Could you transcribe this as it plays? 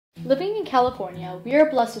Living in California, we are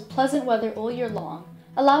blessed with pleasant weather all year long,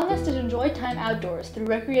 allowing us to enjoy time outdoors through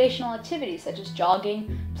recreational activities such as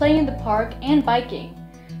jogging, playing in the park, and biking.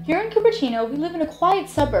 Here in Cupertino, we live in a quiet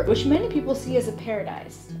suburb which many people see as a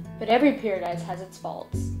paradise. But every paradise has its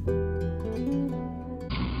faults.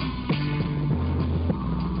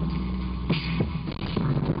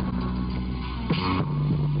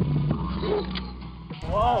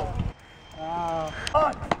 Whoa!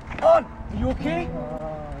 On! Are you okay?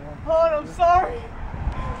 I'm sorry!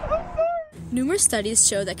 Numerous studies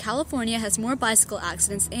show that California has more bicycle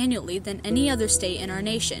accidents annually than any other state in our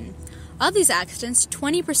nation. Of these accidents,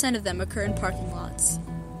 20% of them occur in parking lots.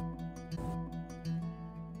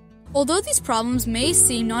 Although these problems may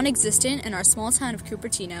seem non-existent in our small town of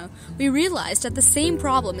Cupertino, we realized that the same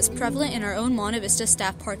problem is prevalent in our own Monte Vista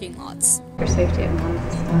staff parking lots. For safety at Monte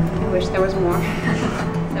Vista, I wish there was more.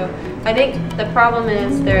 So I think the problem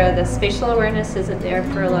is the spatial awareness isn't there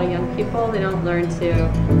for a lot of young people. They don't learn to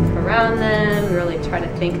move around them, really try to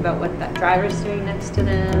think about what that driver's doing next to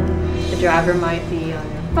them. The driver might be on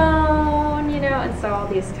their phone, and so all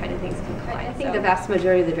these kind of things can collide. I think the vast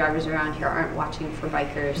majority of the drivers around here aren't watching for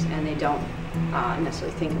bikers, and they don't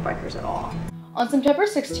necessarily think of bikers at all. On September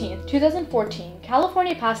 16, 2014,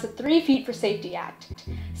 California passed the 3 Feet for Safety Act,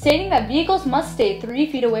 stating that vehicles must stay 3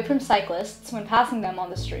 feet away from cyclists when passing them on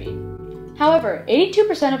the street. However,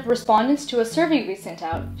 82% of respondents to a survey we sent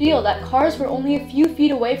out feel that cars were only a few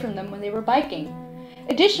feet away from them when they were biking.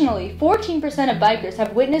 Additionally, 14% of bikers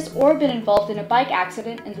have witnessed or been involved in a bike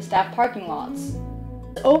accident in the staff parking lots.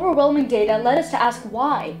 This overwhelming data led us to ask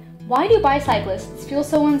why. Why do bicyclists feel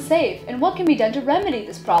so unsafe, and what can be done to remedy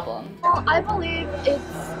this problem? Well, I believe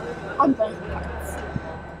it's on both parts.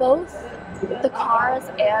 Both the cars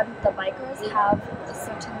and the bikers have a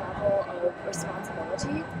certain level of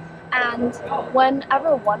responsibility, and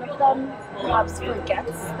whenever one of them perhaps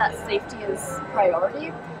forgets that safety is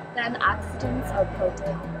priority, then accidents are prone to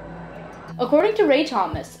happen. According to Ray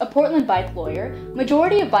Thomas, a Portland bike lawyer,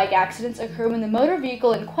 majority of bike accidents occur when the motor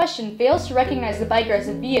vehicle in question fails to recognize the biker as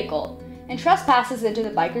a vehicle and trespasses into the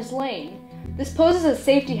biker's lane. This poses a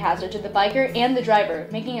safety hazard to the biker and the driver,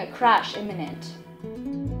 making a crash imminent.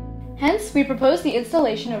 Hence, we propose the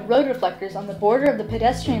installation of road reflectors on the border of the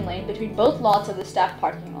pedestrian lane between both lots of the staff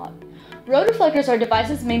parking lot. Road reflectors are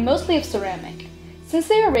devices made mostly of ceramic. Since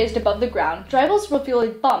they are raised above the ground, drivers will feel a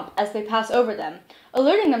bump as they pass over them,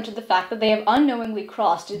 alerting them to the fact that they have unknowingly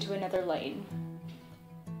crossed into another lane.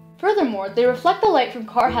 Furthermore, they reflect the light from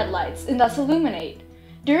car headlights and thus illuminate.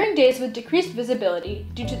 During days with decreased visibility,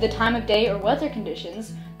 due to the time of day or weather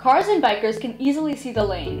conditions, cars and bikers can easily see the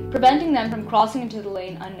lane, preventing them from crossing into the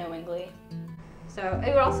lane unknowingly. So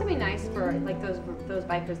it would also be nice for those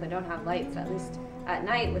bikers that don't have lights, at least at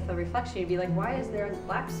night with a reflection, you'd be like, why is there a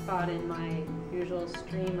black spot in my usual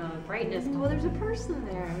stream of brightness? Oh, there's a person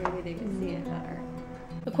there. Maybe they could see it better.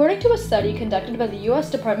 According to a study conducted by the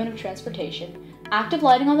U.S. Department of Transportation, active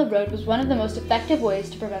lighting on the road was one of the most effective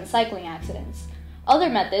ways to prevent cycling accidents. Other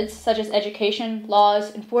methods, such as education,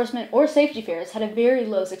 laws, enforcement, or safety fairs, had a very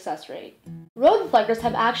low success rate. Road reflectors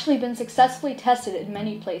have actually been successfully tested in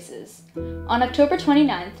many places. On October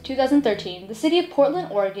 29, 2013, the city of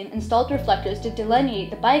Portland, Oregon installed reflectors to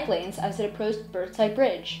delineate the bike lanes as it approached Burnside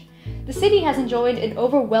Bridge. The city has enjoyed an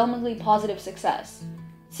overwhelmingly positive success.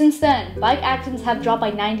 Since then, bike accidents have dropped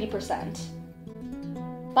by 90%.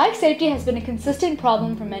 Bike safety has been a consistent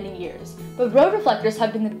problem for many years, but road reflectors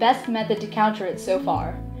have been the best method to counter it so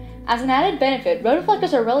far. As an added benefit, road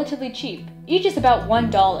reflectors are relatively cheap. Each is about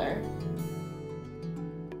 $1.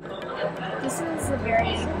 This is a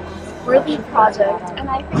very worthy project, and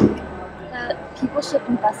I think that people should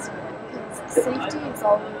invest in it because safety is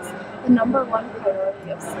always the #1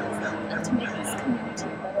 priority of citizens, and to make this community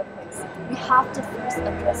a better place, we have to first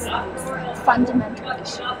address these fundamental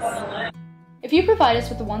issues. If you provide us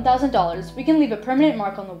with the $1,000, we can leave a permanent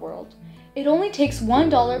mark on the world. It only takes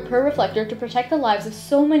 $1 per reflector to protect the lives of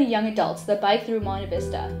so many young adults that bike through Monte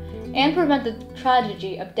Vista, and prevent the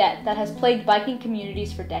tragedy of death that has plagued biking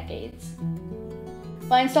communities for decades.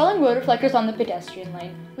 By installing road reflectors on the pedestrian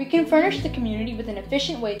lane, we can furnish the community with an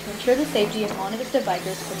efficient way to ensure the safety of Monte Vista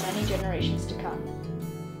bikers for many generations to come.